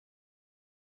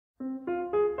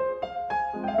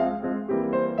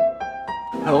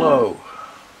Hello,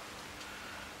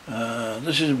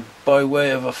 this is by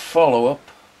way of a follow-up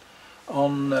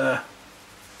on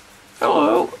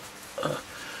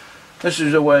this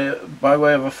is by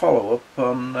way of a follow-up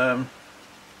on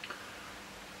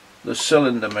the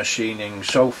cylinder machining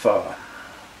so far.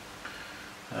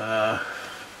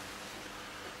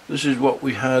 This is what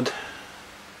we had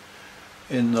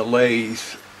in the lathe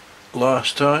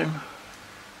last time.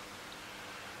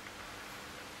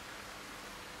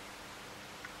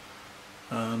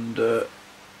 And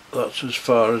that's as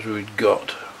far as we'd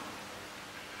got.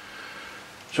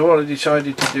 So what I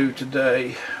decided to do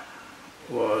today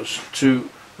was to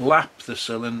lap the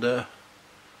cylinder.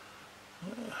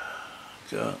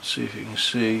 Can't see if you can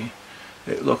see,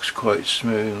 it looks quite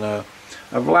smooth now.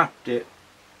 I've lapped it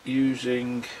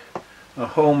using a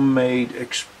homemade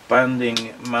expanding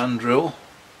mandrel.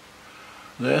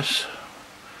 It's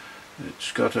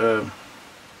got a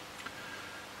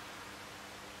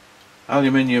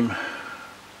aluminium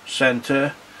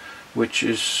center which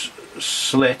is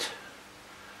slit,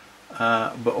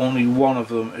 but only one of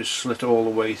them is slit all the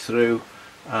way through,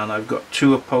 and I've got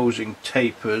two opposing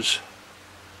tapers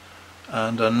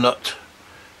and a nut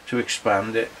to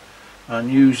expand it, and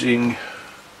using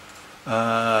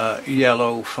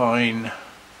yellow fine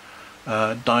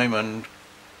diamond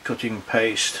cutting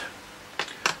paste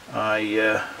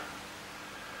I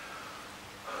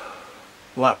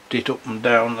lapped it up and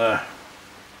down the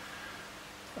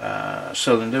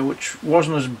cylinder, which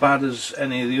wasn't as bad as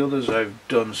any of the others I've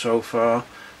done so far,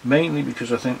 mainly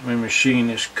because I think my machine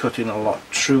is cutting a lot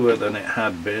truer than it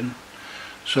had been.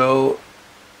 So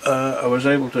I was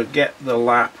able to get the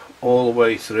lap all the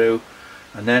way through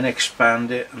and then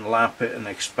expand it and lap it and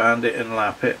expand it and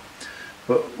lap it.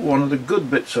 But one of the good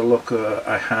bits of luck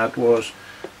I had was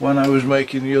when I was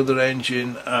making the other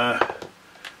engine,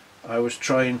 I was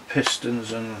trying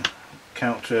pistons and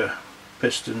counter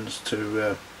pistons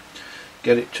to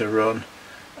get it to run,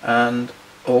 and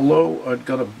although I'd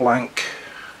got a blank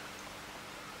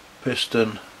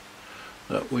piston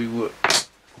that we were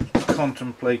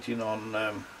contemplating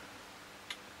on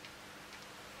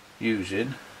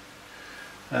using,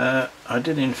 I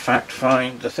did in fact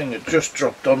find the thing that just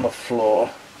dropped on the floor.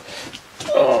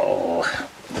 Oh,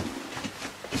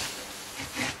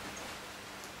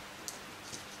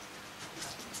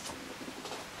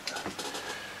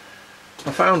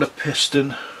 I found a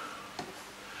piston.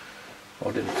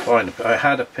 I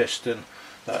had a piston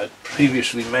that I'd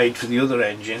previously made for the other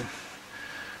engine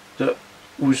that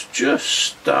was just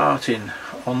starting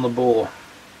on the bore.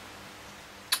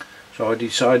 So I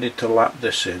decided to lap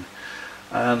this in,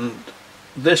 and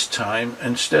this time,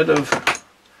 instead of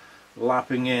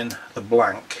lapping in the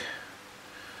blank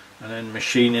and then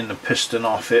machining the piston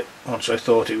off it once I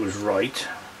thought it was right,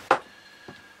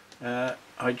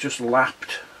 I just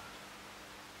lapped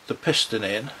the piston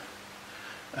in.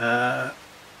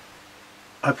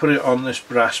 I put it on this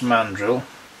brass mandrel,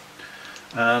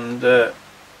 and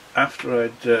after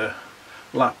I'd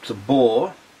lapped the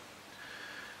bore,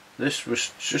 this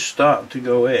was just starting to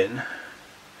go in,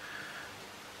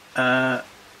 so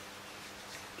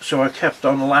I kept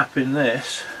on lapping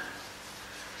this,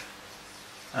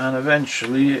 and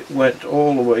eventually it went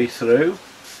all the way through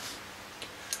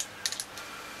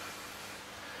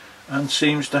and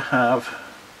seems to have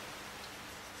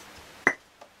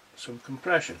some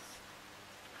compression.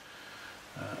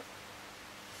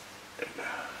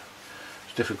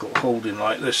 It's difficult holding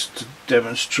like this to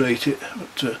demonstrate it,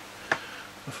 but if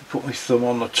I put my thumb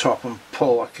on the top and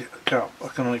pull, I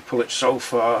can only pull it so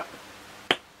far,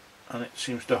 and it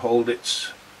seems to hold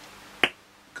its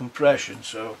compression,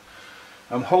 so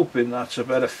I'm hoping that's a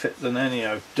better fit than any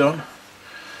I've done.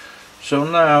 So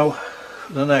now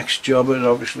the next job is,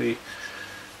 obviously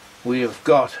we have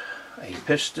got a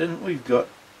piston, we've got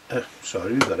a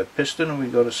piston and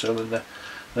we've got a cylinder.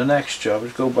 The next job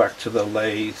is go back to the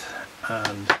lathe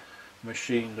and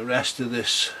machine the rest of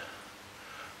this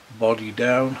body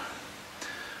down,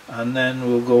 and then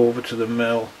we'll go over to the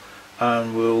mill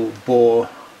and we'll bore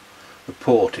the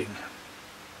porting.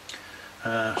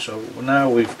 So now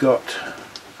we've got,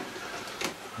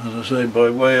 as I say, by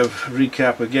way of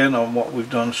recap again on what we've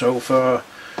done so far,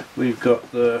 we've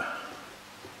got the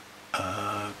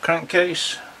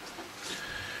crankcase,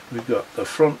 we've got the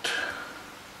front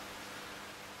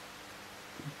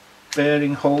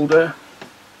bearing holder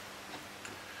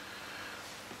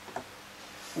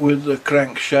with the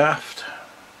crankshaft,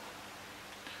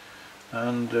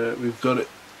 and we've got it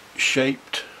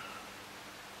shaped,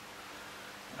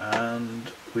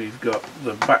 and we've got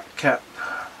the back cap,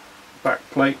 back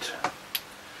plate,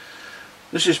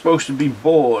 This is supposed to be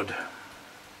bored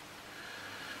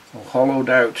or hollowed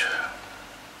out,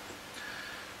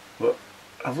 but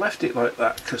I've left it like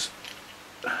that because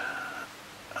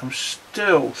I'm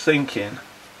still thinking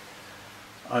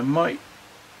I might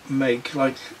make,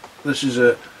 like, this is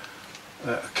a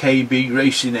KB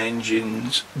racing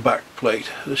engine's back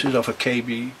plate. This is off a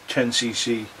KB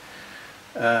 10cc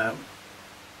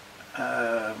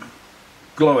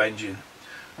glow engine.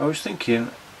 I was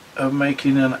thinking of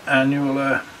making an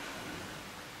annular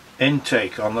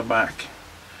intake on the back.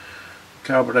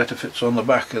 Carburetor fits on the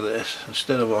back of this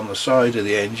instead of on the side of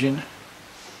the engine,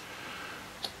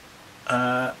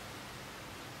 and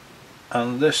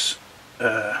this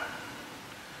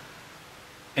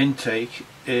intake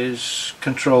is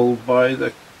controlled by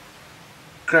the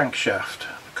crankshaft.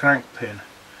 The crank pin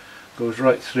goes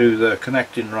right through the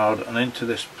connecting rod and into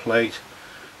this plate,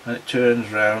 and it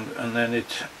turns round, and then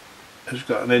it has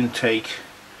got an intake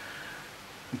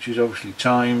which is obviously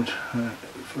timed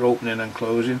for opening and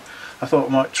closing. I thought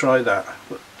I might try that,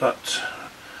 but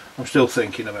I'm still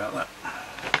thinking about that.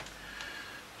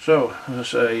 So, as I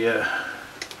say,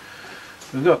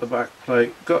 we've got the back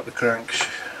plate, got the crank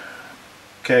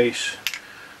case,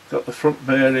 got the front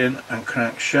bearing and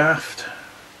crankshaft,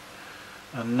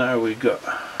 and now we've got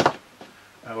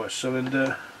our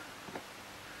cylinder.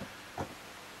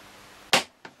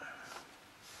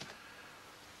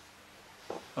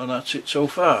 And that's it so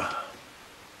far.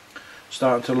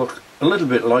 Starting to look a little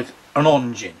bit like an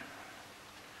engine.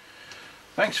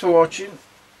 Thanks for watching,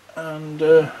 and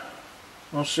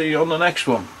I'll see you on the next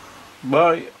one.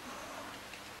 Bye.